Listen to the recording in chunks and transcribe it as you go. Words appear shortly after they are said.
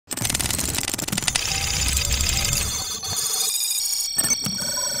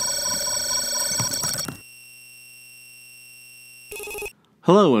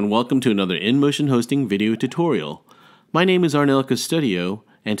Hello and welcome to another InMotion hosting video tutorial. My name is Arnel Custodio,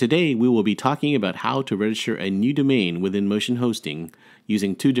 and today we will be talking about how to register a new domain with InMotion hosting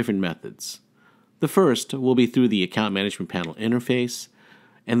using two different methods. The first will be through the Account Management Panel interface,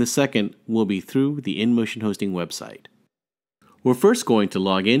 and the second will be through the InMotion hosting website. We're first going to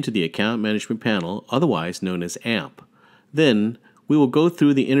log into the Account Management Panel, otherwise known as AMP. Then we will go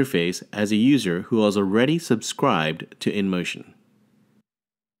through the interface as a user who has already subscribed to InMotion.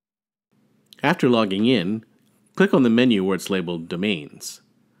 After logging in, click on the menu where it's labeled Domains.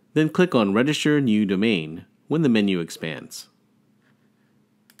 Then click on Register New Domain when the menu expands.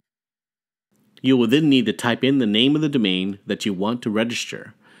 You will then need to type in the name of the domain that you want to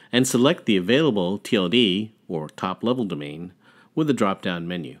register and select the available TLD or top-level domain with the drop-down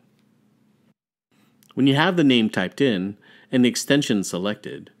menu. When you have the name typed in and the extension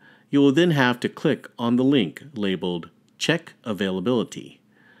selected, you will then have to click on the link labeled Check Availability.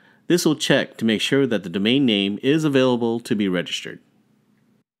 This will check to make sure that the domain name is available to be registered.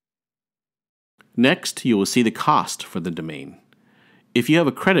 Next, you will see the cost for the domain. If you have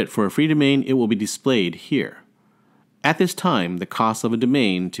a credit for a free domain, it will be displayed here. At this time, the cost of a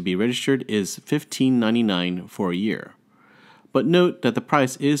domain to be registered is $15.99 for a year. But note that the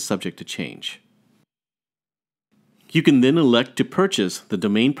price is subject to change. You can then elect to purchase the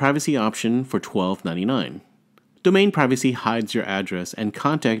domain privacy option for $12.99. Domain privacy hides your address and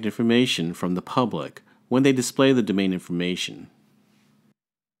contact information from the public when they display the domain information.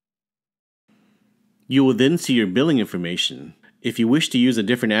 You will then see your billing information. If you wish to use a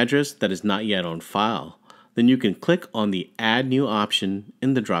different address that is not yet on file, then you can click on the Add New option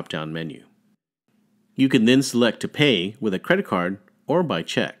in the drop-down menu. You can then select to pay with a credit card or by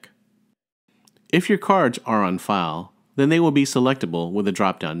check. If your cards are on file, then they will be selectable with a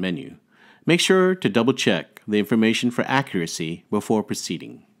drop-down menu. Make sure to double-check the information for accuracy before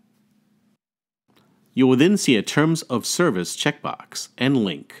proceeding. You will then see a Terms of Service checkbox and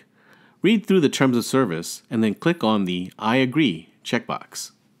link. Read through the Terms of Service and then click on the I agree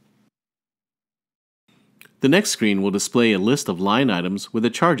checkbox. The next screen will display a list of line items with the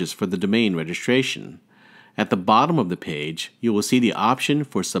charges for the domain registration. At the bottom of the page, you will see the option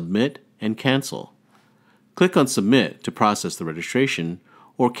for Submit and Cancel. Click on Submit to process the registration,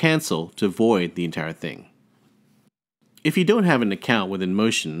 or Cancel to void the entire thing. If you don't have an account with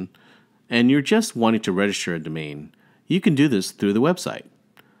InMotion and you're just wanting to register a domain, you can do this through the website.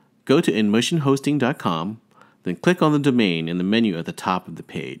 Go to InMotionHosting.com, then click on the domain in the menu at the top of the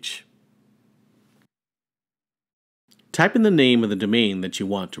page. Type in the name of the domain that you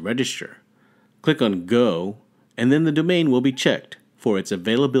want to register. Click on Go, and then the domain will be checked for its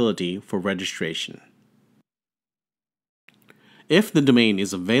availability for registration. If the domain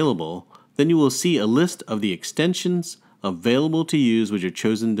is available, then you will see a list of the extensions available to use with your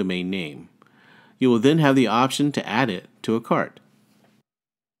chosen domain name. You will then have the option to add it to a cart.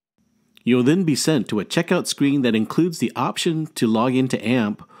 You will then be sent to a checkout screen that includes the option to log into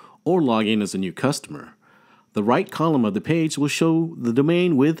AMP or log in as a new customer. The right column of the page will show the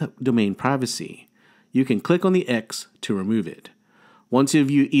domain with domain privacy. You can click on the X to remove it. Once you've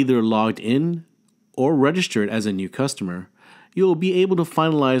either logged in or registered as a new customer, you will be able to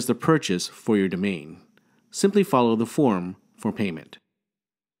finalize the purchase for your domain. Simply follow the form for payment.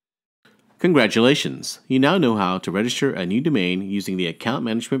 Congratulations! You now know how to register a new domain using the Account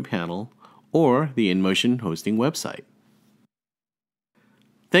Management Panel or the InMotion hosting website.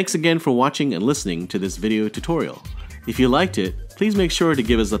 Thanks again for watching and listening to this video tutorial. If you liked it, please make sure to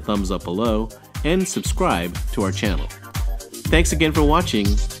give us a thumbs up below and subscribe to our channel. Thanks again for watching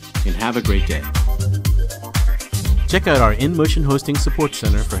and have a great day. Check out our InMotion Hosting Support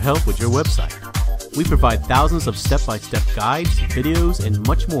Center for help with your website. We provide thousands of step-by-step guides, videos, and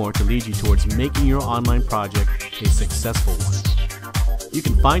much more to lead you towards making your online project a successful one. You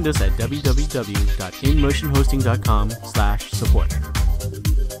can find us at www.inmotionhosting.com/support.